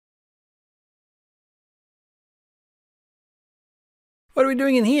What are we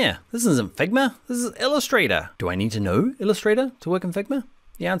doing in here? This isn't Figma, this is Illustrator. Do I need to know Illustrator to work in Figma?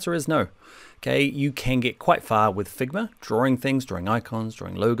 The answer is no. Okay, you can get quite far with Figma, drawing things, drawing icons,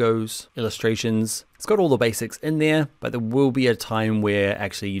 drawing logos, illustrations. It's got all the basics in there, but there will be a time where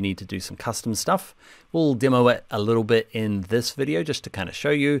actually you need to do some custom stuff. We'll demo it a little bit in this video just to kind of show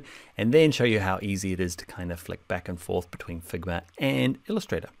you, and then show you how easy it is to kind of flick back and forth between Figma and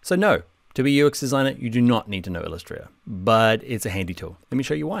Illustrator. So no. To be a UX designer, you do not need to know Illustrator, but it's a handy tool. Let me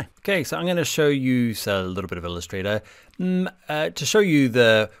show you why. Okay, so I'm going to show you a little bit of Illustrator to show you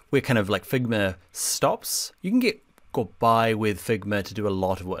where kind of like Figma stops. You can go by with Figma to do a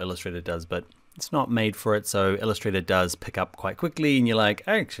lot of what Illustrator does, but it's not made for it. So Illustrator does pick up quite quickly and you're like,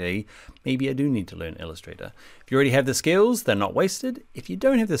 actually, maybe I do need to learn Illustrator. If you already have the skills, they're not wasted. If you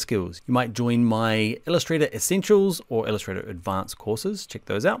don't have the skills, you might join my Illustrator Essentials or Illustrator Advanced courses. Check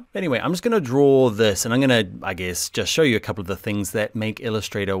those out. Anyway, I'm just going to draw this and I'm going to, I guess, just show you a couple of the things that make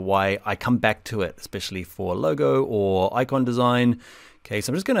Illustrator why I come back to it, especially for logo or icon design. Okay,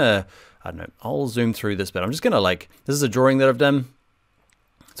 so I'm just going to, I don't know, I'll zoom through this, but I'm just going to this is a drawing that I've done.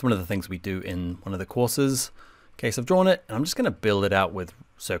 It's one of the things we do in one of the courses. Okay, so I've drawn it and I'm just going to build it out with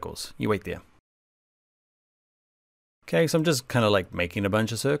circles. You wait there. Okay, so I'm just kind of like making a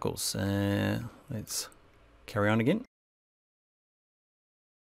bunch of circles. Let's carry on again.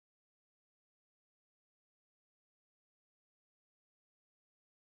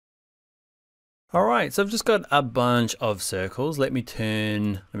 All right, so I've just got a bunch of circles. Let me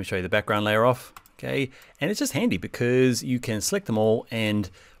show you the background layer off. Okay, and it's just handy because you can select them all, and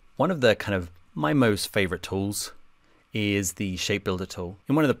one of the kind of my most favorite tools is the shape builder tool.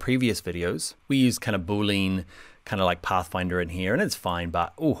 In one of the previous videos, we used kind of Boolean, kind of like Pathfinder in here, and it's fine,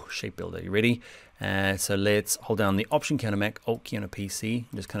 but oh, shape builder, you ready? So let's hold down the Option key on a Mac, Alt key on a PC,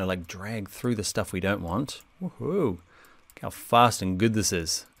 and just kind of like drag through the stuff we don't want. Woohoo! Look how fast and good this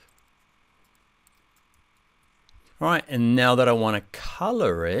is. All right, and now that I want to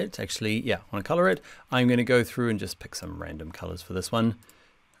color it, actually, yeah, I want to color it, I'm going to go through and just pick some random colors for this one.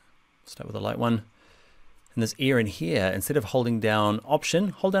 Start with a light one. And this ear in here, instead of holding down Option,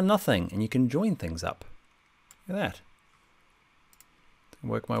 hold down nothing, and you can join things up. Look at that.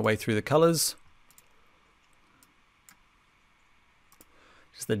 Work my way through the colors.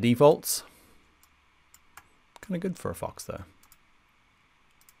 Just the defaults. Kind of good for a fox, though.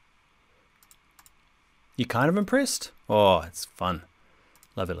 You kind of impressed? Oh, it's fun.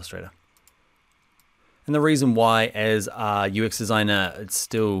 Love Illustrator. And the reason why, as a UX designer, it's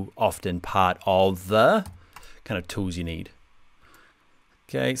still often part of the kind of tools you need.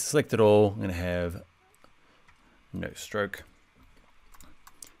 Okay, select it all. I'm going to have no stroke.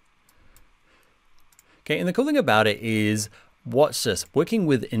 Okay, and the cool thing about it is, watch this, working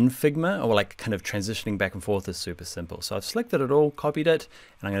within Figma or like kind of transitioning back and forth is super simple. So I've selected it all, copied it,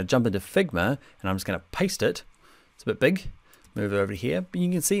 and I'm going to jump into Figma and I'm just going to paste it. It's a bit big, move it over to here, but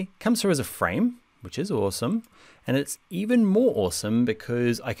you can see it comes through as a frame, which is awesome. And it's even more awesome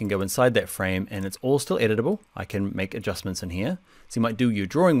because I can go inside that frame and it's all still editable. I can make adjustments in here. So you might do your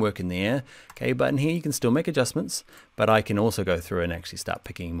drawing work in there, okay, but in here you can still make adjustments, but I can also go through and actually start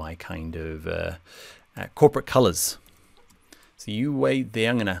picking my kind of corporate colors. So you wait there,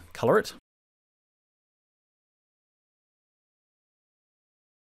 I'm gonna color it.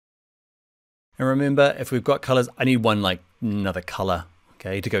 And remember, if we've got colors, I need one like another color,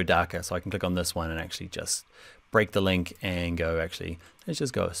 okay, to go darker. So I can click on this one and actually just break the link and go, actually, let's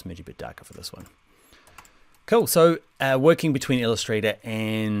just go a smidgy bit darker for this one. Cool, so working between Illustrator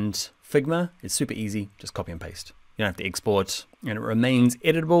and Figma is super easy, just copy and paste. You don't have to export, and it remains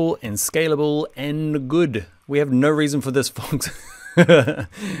editable and scalable and good. We have no reason for this, folks.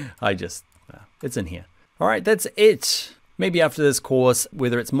 It's in here. All right, that's it. Maybe after this course,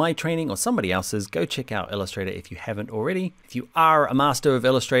 whether it's my training or somebody else's, go check out Illustrator if you haven't already. If you are a master of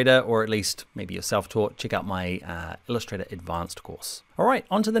Illustrator, or at least maybe you're self-taught, check out my Illustrator Advanced course. All right,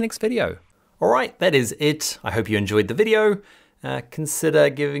 on to the next video. All right, that is it. I hope you enjoyed the video. Consider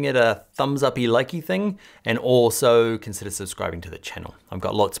giving it a thumbs uppy likey thing, and also consider subscribing to the channel. I've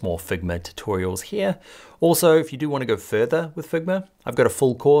got lots more Figma tutorials here. Also, if you do want to go further with Figma, I've got a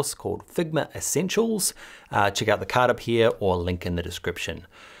full course called Figma Essentials. Check out the card up here or link in the description.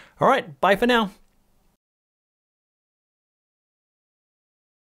 All right, bye for now.